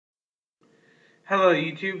Hello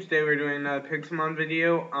YouTube, today we're doing a Pixelmon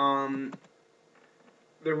video.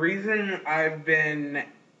 The reason I've been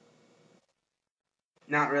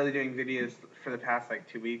not really doing videos for the past like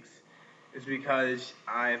 2 weeks is because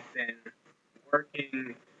I've been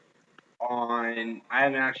working I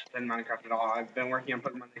haven't actually played Minecraft at all. I've been working on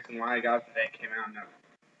Pokemon X and Y. I got it today, it came out, and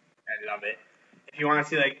I love it. If you want to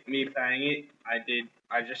see like me playing it,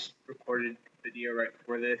 I just recorded a video right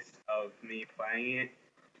before this of me playing it.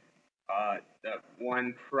 The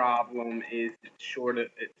one problem is it sort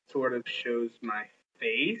of shows my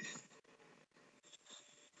face,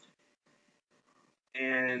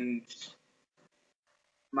 and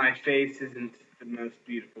my face isn't the most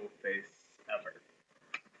beautiful face ever.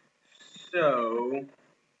 So,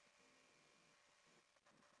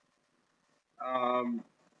 um,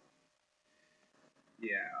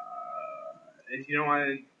 yeah. If you don't want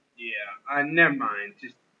to, yeah. Never mind.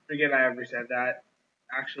 Just forget I ever said that.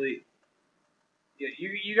 Actually, yeah.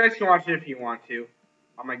 You guys can watch it if you want to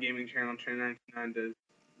on my gaming channel. Trey99 does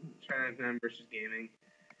Trey99 versus gaming,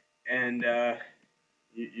 and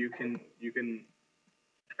you can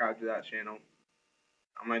subscribe to that channel.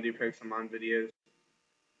 I'm gonna do Pixelmon videos.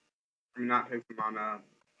 I'm not Pixelmon,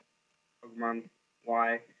 Pokemon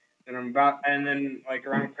Y. And then like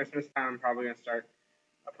around Christmas time, I'm probably gonna start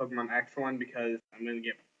a Pokemon X one because I'm gonna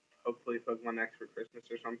get hopefully Pokemon X for Christmas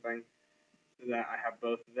or something, so that I have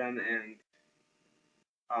both of them, and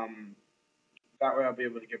um, that way I'll be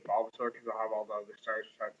able to get Bulbasaur because I'll have all the other stars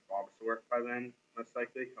besides Bulbasaur by then, most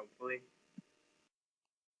likely, hopefully.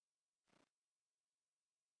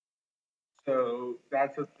 So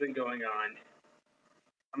that's what's been going on.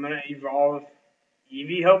 I'm gonna evolve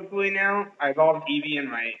Eevee hopefully now. I evolved Eevee in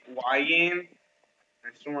my Y game. I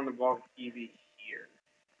still want to evolve Eevee here.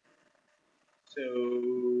 So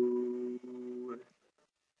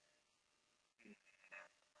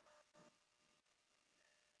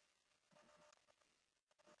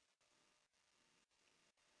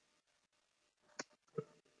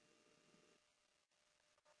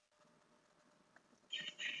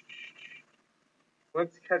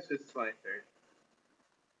let's catch this Slifer.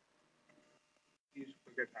 Use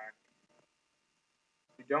quick attack.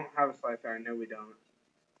 We don't have a Slifer. I know we don't.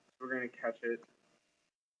 So we're gonna catch it.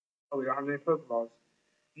 Oh, we don't have any Pokeballs.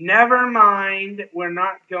 Never mind. We're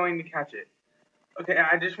not going to catch it. Okay,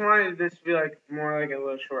 I just wanted this to be like more like a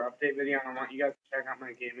little short update video, and I want you guys to check out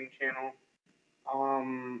my gaming channel.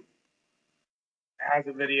 It has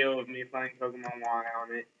a video of me playing Pokemon Y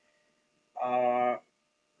on it.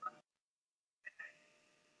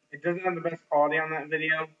 It doesn't have the best quality on that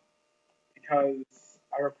video because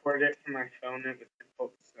I recorded it from my phone and it was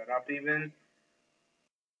difficult to set up even.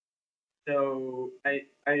 So I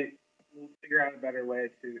will figure out a better way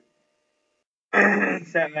to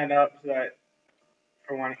set that up so that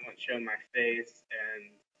for one it won't show my face,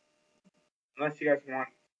 and unless you guys want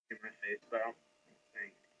to see my face, but I don't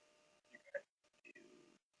think you guys do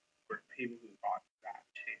for people who watch that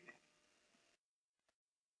channel.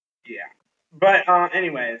 Yeah. But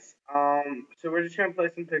anyways, so we're just gonna play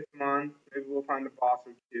some Pixelmon. Maybe we'll find a boss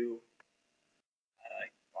or two. I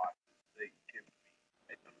like bosses. They give me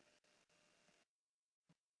items.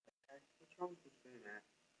 Okay, what's wrong with this Venomat?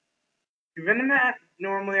 Do Venomat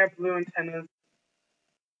normally have blue antennas?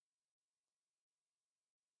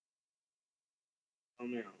 Oh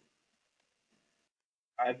no.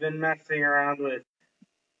 I've been messing around with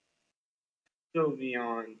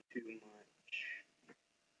Sylveon too much.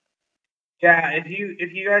 Yeah, if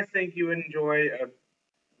you guys think you would enjoy a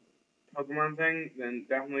Pokemon thing, then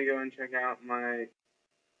definitely go and check out my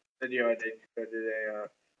video I did. I did a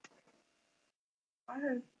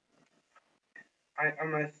I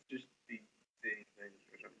must just be seeing things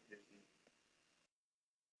for some reason.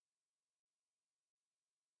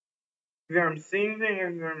 Either I'm seeing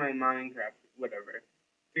things or my Minecraft, whatever. I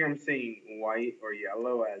think I'm seeing white or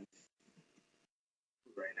yellow as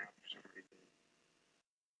right now for some reason.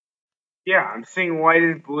 Yeah, I'm seeing white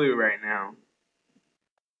as blue right now.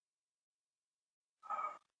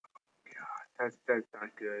 God, that's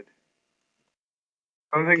not good.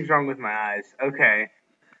 Something's wrong with my eyes. Okay.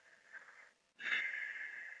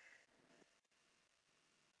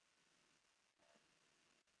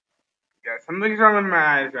 Yeah, something's wrong with my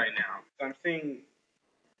eyes right now. So I'm seeing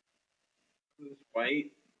this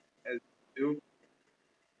white as blue.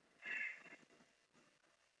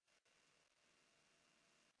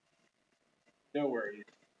 No worries.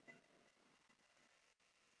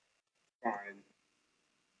 Fine.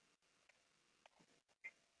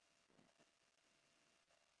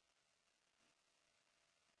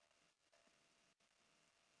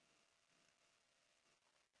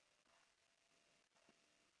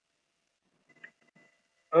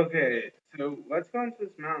 Okay, so let's go into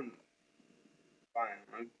this mountain biome.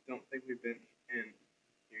 I don't think we've been in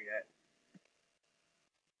here yet.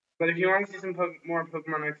 But if you want to see some more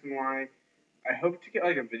Pokemon X and Y, I hope to get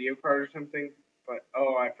like a video card or something. But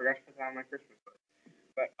oh, I forgot to put that on my Christmas list.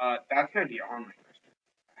 But that's gonna be on my Christmas.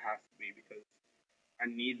 It has to be because I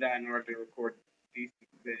need that in order to record decent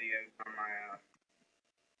videos on my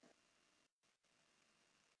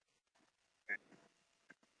thing.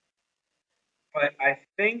 But I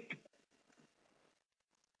think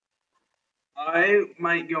I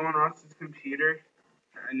might go on Ross's computer.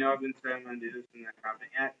 I know I've been saying I'm gonna do this and I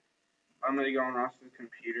haven't yet. I'm gonna go on Ross's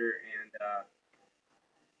computer and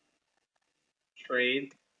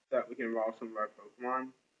trade so that we can evolve some of our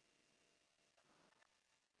Pokemon.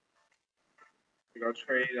 We go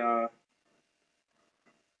trade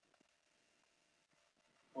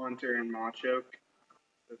Haunter and Machoke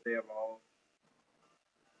that they evolve.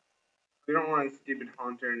 We don't want a stupid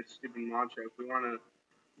Haunter and a stupid Machoke. We want a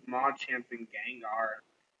Machamp and Gengar.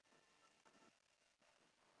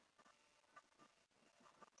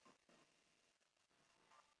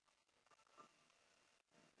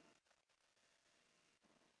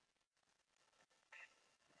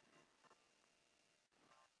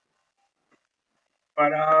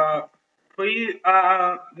 But please,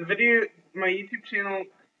 the video, my YouTube channel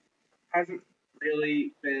hasn't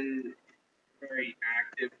really been very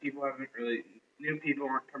active. People haven't really, new people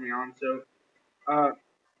aren't coming on. So, uh,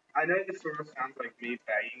 I know this sort of sounds like me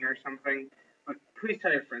begging or something, but please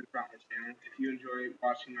tell your friends about my channel if you enjoy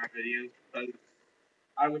watching my videos because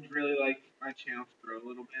I would really like my channel to grow a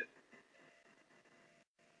little bit.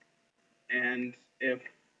 And if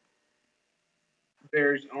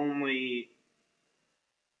there's only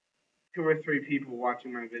 2 or 3 people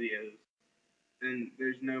watching my videos, then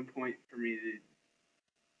there's no point for me to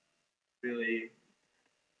really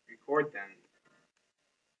record them,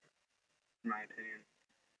 in my opinion.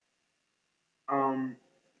 Um,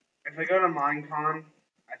 if I go to Minecon,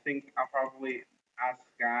 I think I'll probably ask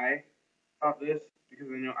Sky about this because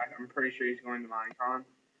I'm pretty sure he's going to Minecon,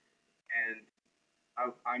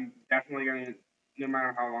 and I'm definitely gonna, no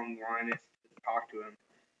matter how long the line is, to talk to him.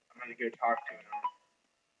 I'm gonna go talk to him,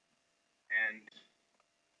 and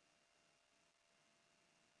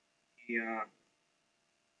he'll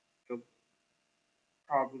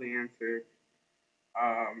probably answer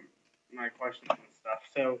my questions and stuff.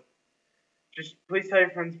 So just please tell your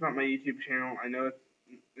friends about my YouTube channel. I know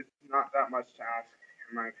it's not that much to ask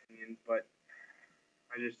in my opinion, but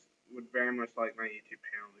I just would very much like my YouTube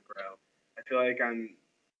channel to grow. I feel like I'm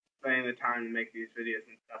spending the time to make these videos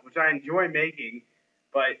and stuff, which I enjoy making,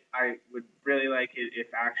 but I would really like it if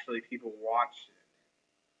actually people watched it.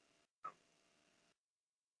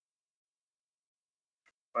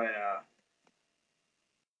 But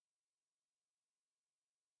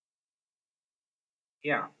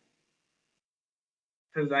yeah,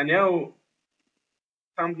 because I know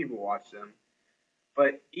some people watch them,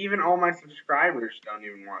 but even all my subscribers don't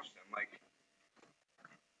even watch them.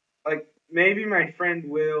 Like maybe my friend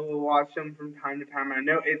will watch them from time to time. I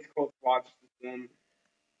know it's cool to watch them,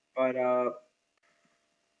 but I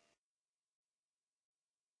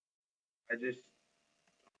just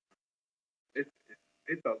it's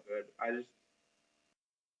it's all good. I just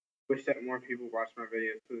wish that more people watch my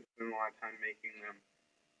videos because I spend a lot of time making them,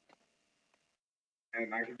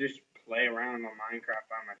 and I could just play around on Minecraft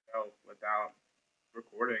by myself without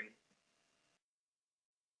recording.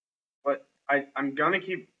 But I'm gonna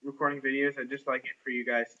keep recording videos. I just like it for you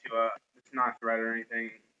guys to it's not a threat or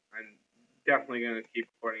anything. I'm definitely gonna keep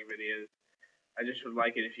recording videos. I just would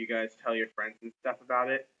like it if you guys tell your friends and stuff about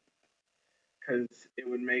it, because it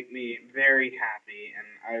would make me very happy, and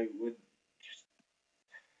I would just.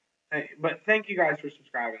 But thank you guys for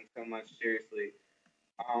subscribing so much. Seriously,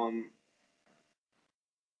 um,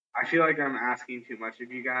 I feel like I'm asking too much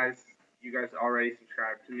of you guys. You guys already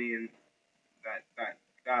subscribed to me, and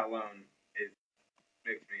that alone is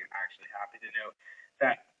makes me actually happy to know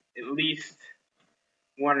that at least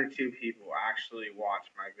 1 or 2 people actually watch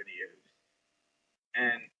my videos,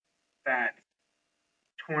 and that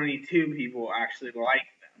 22 people actually like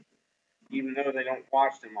them, even though they don't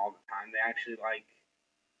watch them all the time. They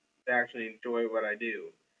actually enjoy what I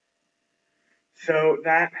do. So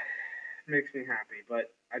that makes me happy,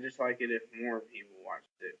 but I just like it if more people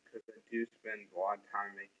watched it because I do spend a lot of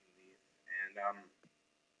time making these, and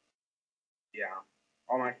yeah,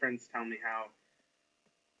 all my friends tell me how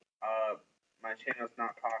my channel's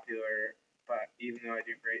not popular, but even though I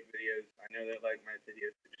do great videos, I know they like my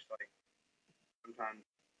videos. But just like sometimes,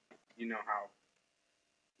 you know how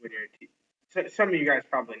when you're so some of you guys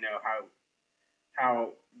probably know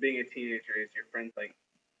how being a teenager is. Your friends like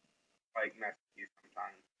like mess with you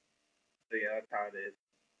sometimes. So yeah, that's how it is.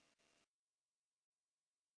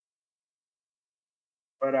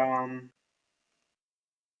 But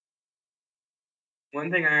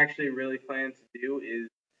one thing I actually really plan to do is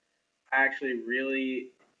I actually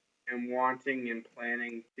really am wanting and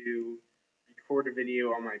planning to record a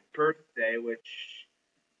video on my birthday, which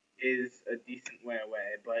is a decent way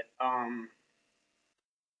away. But I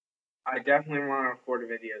definitely want to record a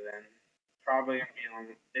video then. Probably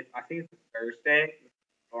on I think it's a Thursday,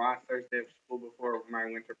 the last Thursday of school before my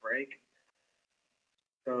winter break.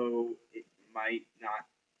 So it might not.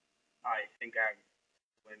 I think I'm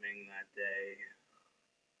swimming that day.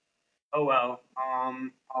 Oh well.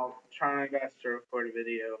 I'll try my best to record a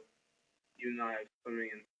video, even though I'm swimming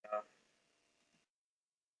and stuff.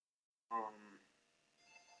 Um,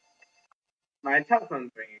 my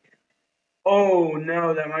telephone's ringing. Oh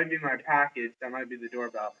no, that might be my package. That might be the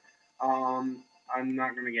doorbell. I'm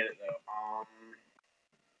not gonna get it though.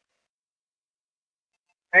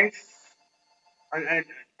 Thanks. I'm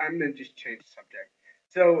gonna just change the subject.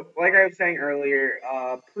 So, like I was saying earlier,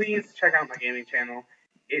 please check out my gaming channel.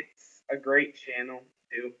 It's a great channel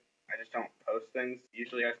too. I just don't post things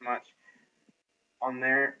usually as much on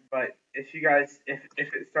there. But if you guys, if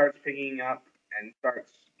it starts picking up and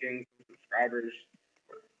starts getting some subscribers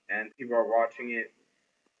and people are watching it,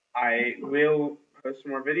 I will post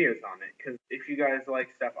more videos on it. Because if you guys like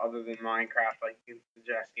stuff other than Minecraft, like you can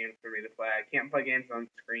suggest games for me to play. I can't play games on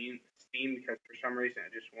Steam because for some reason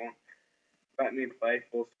it just won't let me play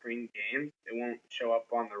full screen games. It won't show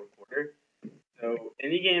up on the recorder. So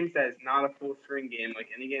any games that is not a full screen game, like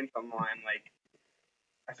any games online, like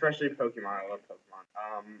especially Pokemon, I love Pokemon.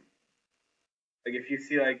 Like if you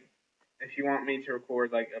see like if you want me to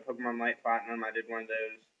record like a Pokemon Light Platinum, I did one of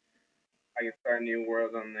those. I could start a new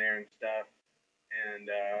world on there and stuff, and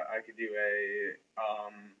I could do a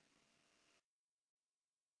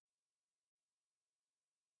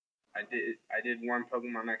I did one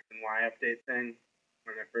Pokemon X and Y update thing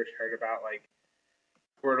when I first heard about like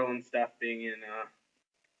Squirtle and stuff being in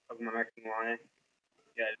Pokemon X and Y.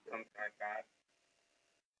 Yeah, something like that.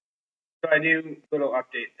 So I do little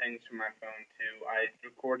update things from my phone too. I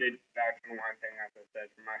recorded back from one thing, as I said,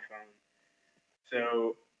 from my phone.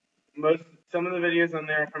 So some of the videos on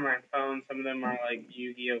there are from my phone. Some of them are like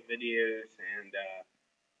Yu-Gi-Oh videos and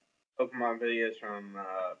Pokemon videos from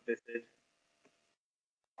Visid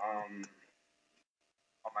on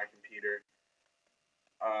my computer.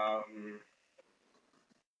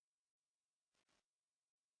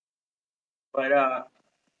 But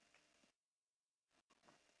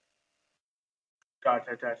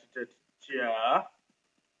gotcha.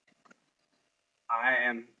 I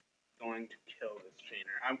am going to kill this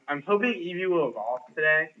trainer. I'm hoping Eevee will evolve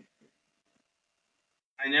today.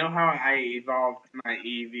 I know how I evolved my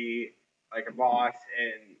Eevee like a boss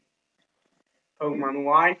in Pokemon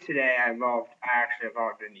Y today. I actually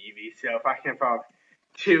evolved an Eevee. So if I can evolve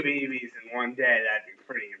 2 Eevees in one day, that'd be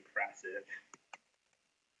pretty impressive.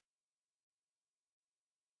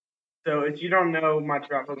 So if you don't know much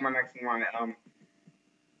about Pokemon X and Y,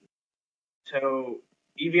 so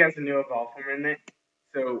Eevee has a new evolve form in it.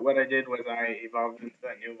 So what I did was I evolved into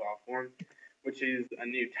that new evolve form, which is a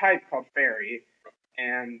new type called Fairy,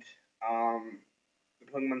 and the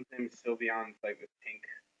Pokemon's name is Sylveon, like this pink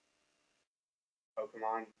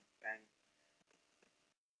Pokemon thing.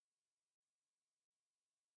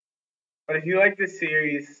 But if you like this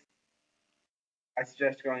series, I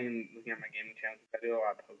suggest going and looking at my gaming channel because I do a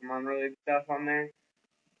lot of Pokemon related stuff on there.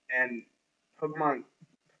 And Pokemon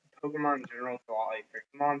in general is a lot like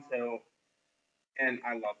Pixelmon, so and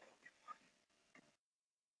I love Pokemon.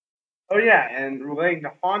 Oh yeah, and relating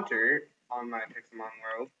to Haunter on my Pixelmon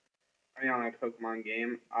world, on my Pokemon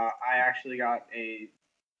game, I actually got a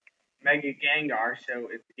Mega Gengar, so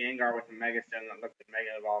it's a Gengar with a Mega Stone that looks like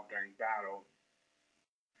Mega Evolve during battle.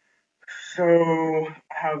 So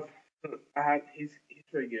he's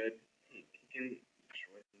pretty good. He can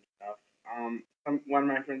destroy some stuff. One of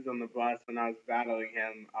my friends on the bus when I was battling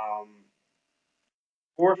him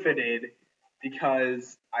forfeited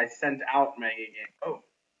because I sent out Mega Gang.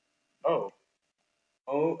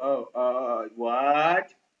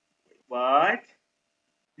 What? What?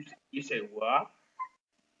 You say what?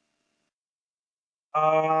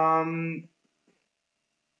 Um,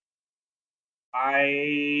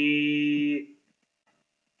 I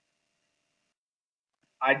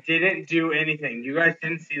didn't do anything. You guys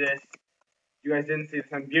didn't see this.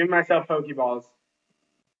 I'm giving myself Pokeballs.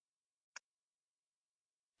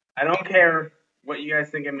 I don't care what you guys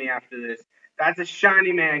think of me after this. That's a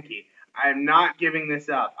shiny Mankey. I'm not giving this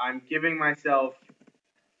up. I'm giving myself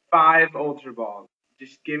 5 Ultra Balls.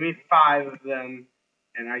 Just give me 5 of them,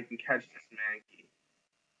 and I can catch this Mankey.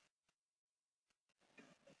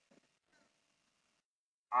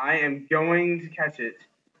 I am going to catch it.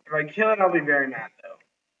 If I kill it, I'll be very mad, though.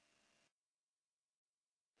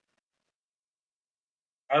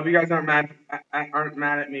 I hope you guys aren't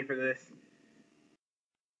mad at me for this.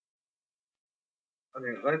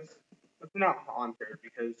 Okay, let's not haunt her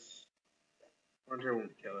because Haunter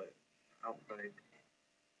won't kill it. I don't think.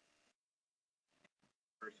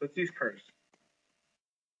 First, let's use curse.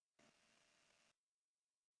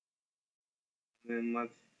 And then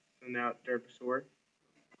let's send out Derpasaur.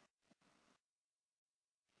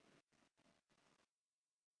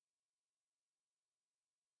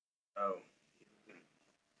 Oh,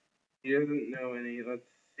 he doesn't know any. Let's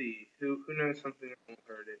see. Who knows something that won't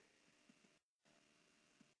hurt it?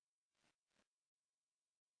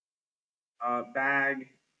 Bag.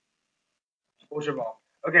 Ultra Ball.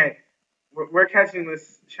 Okay, we're catching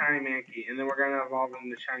this shiny Mankey, and then we're gonna evolve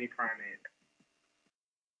into shiny Primate.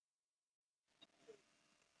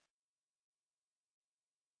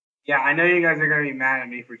 Yeah, I know you guys are gonna be mad at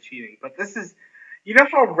me for cheating, but this is, you know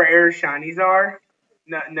how rare shinies are.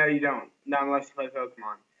 No, you don't. Not unless you play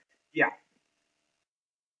Pokemon. Yeah.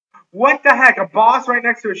 What the heck? A boss right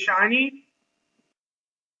next to a shiny?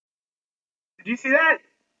 Did you see that?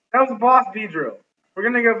 That was a boss Beedrill. We're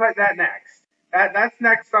gonna go fight that next. That's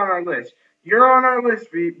next on our list. You're on our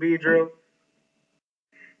list, Beedrill.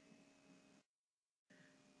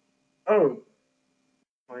 Oh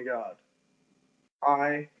my god.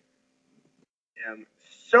 I am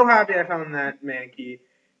so happy I found that Mankey.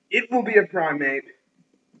 It will be a Primate,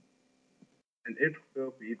 and it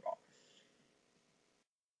will be boss.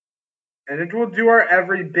 And it will do our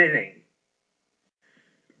every bidding.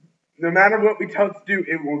 No matter what we tell it to do,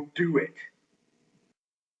 it will do it.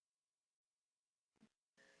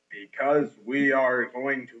 Because we are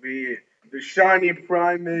going to be the shiny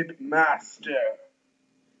Primate Master.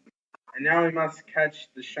 And now we must catch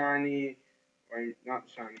the shiny, or not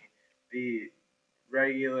shiny, the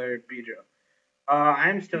regular Beedrill.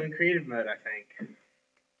 I'm still in creative mode, I think.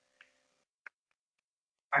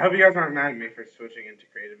 I hope you guys aren't mad at me for switching into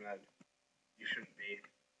creative mode. You shouldn't be.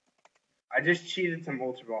 I just cheated some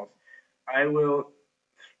Ultra Balls. I will.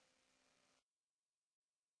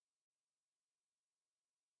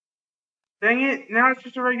 Dang it! Now it's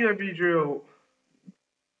just a regular Beedrill.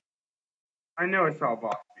 I know it's all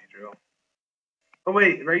boss Beedrill. Oh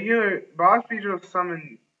wait, regular boss Beedrills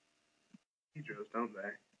summon Beedrills, don't they?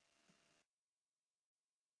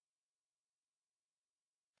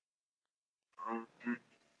 Um,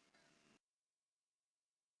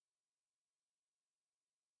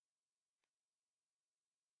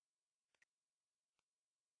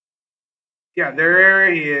 yeah,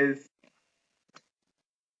 there he is.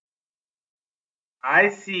 I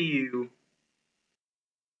see you.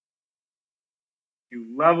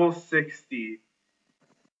 You level 60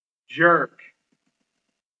 jerk.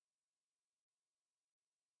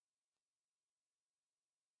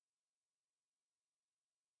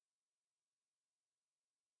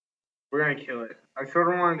 We're gonna kill it. I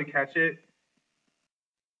sort of wanted to catch it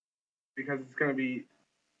because it's gonna be.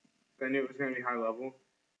 I knew it was gonna be high level.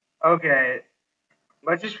 Okay,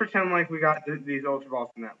 let's just pretend like we got these Ultra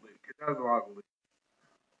Balls in that loot because that was a lot of loot.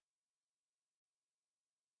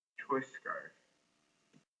 Choice Scarf.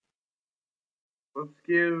 Let's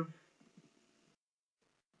give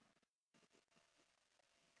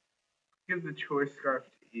the Choice Scarf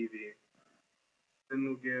to Eevee. Then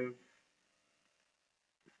we'll give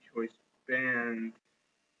the Choice Band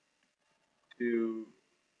to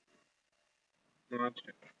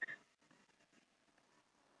Nacho.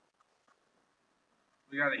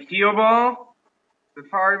 We got a Heal Ball,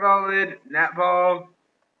 Safari Ball Lid, Nat Ball.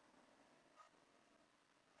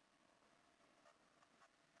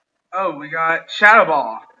 Oh, we got Shadow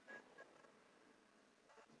Ball.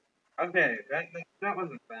 Okay, that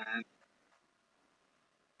wasn't bad.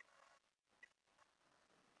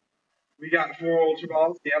 We got 4 Ultra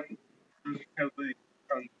Balls. Yep. Totally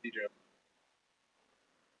from Cedro.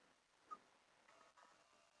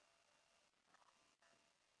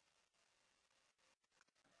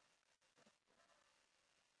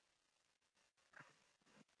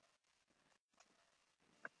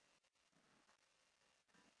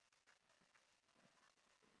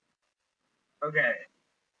 Okay,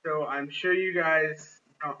 so I'm sure you guys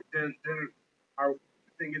didn't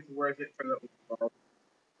think it's worth it for the Ultra Balls.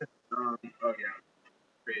 Oh yeah,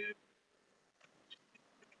 created.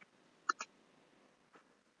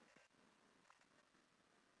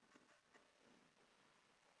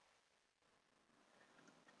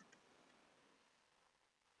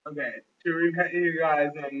 Okay, to repay you guys,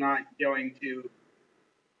 I'm not going to.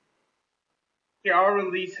 Here, I'll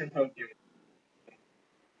release a Pokemon.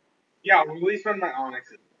 Yeah, I'll release one of my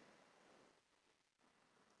Onyxes.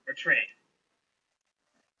 Or trade.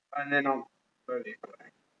 And then I'll throw these away.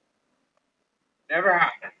 Never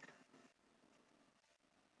happened.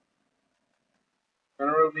 I'm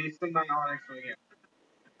gonna release some of my Onyx when we get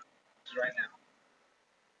right now.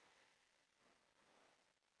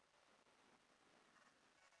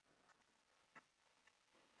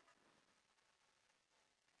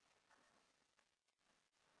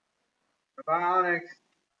 Bye, Onyx.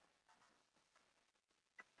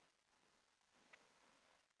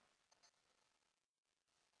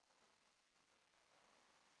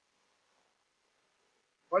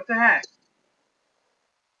 What the heck?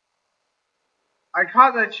 I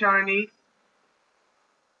caught that shiny.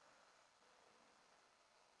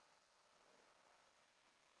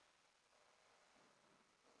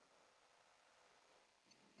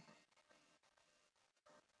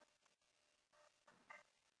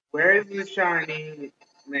 Where is the shiny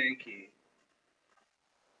Mankey?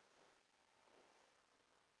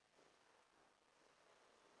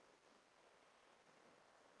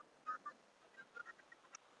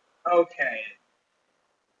 Okay.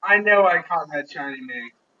 I know I caught that shiny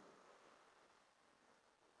Mankey.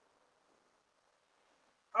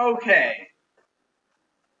 Okay.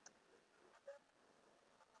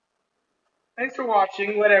 Thanks for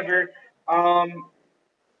watching. Whatever. Shiny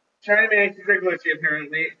Mankeys are glitchy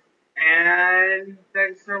apparently. And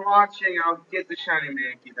thanks for watching. I'll get the shiny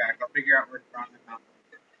Mankey back. I'll figure out what's wrong with that.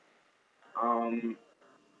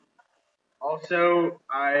 Also,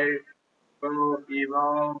 I will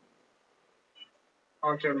evolve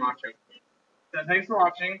Poncho Macho. So thanks for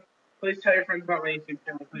watching. Please tell your friends about my YouTube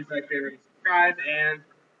channel. Please like, favorite, and subscribe. And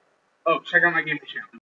oh, check out my gaming channel.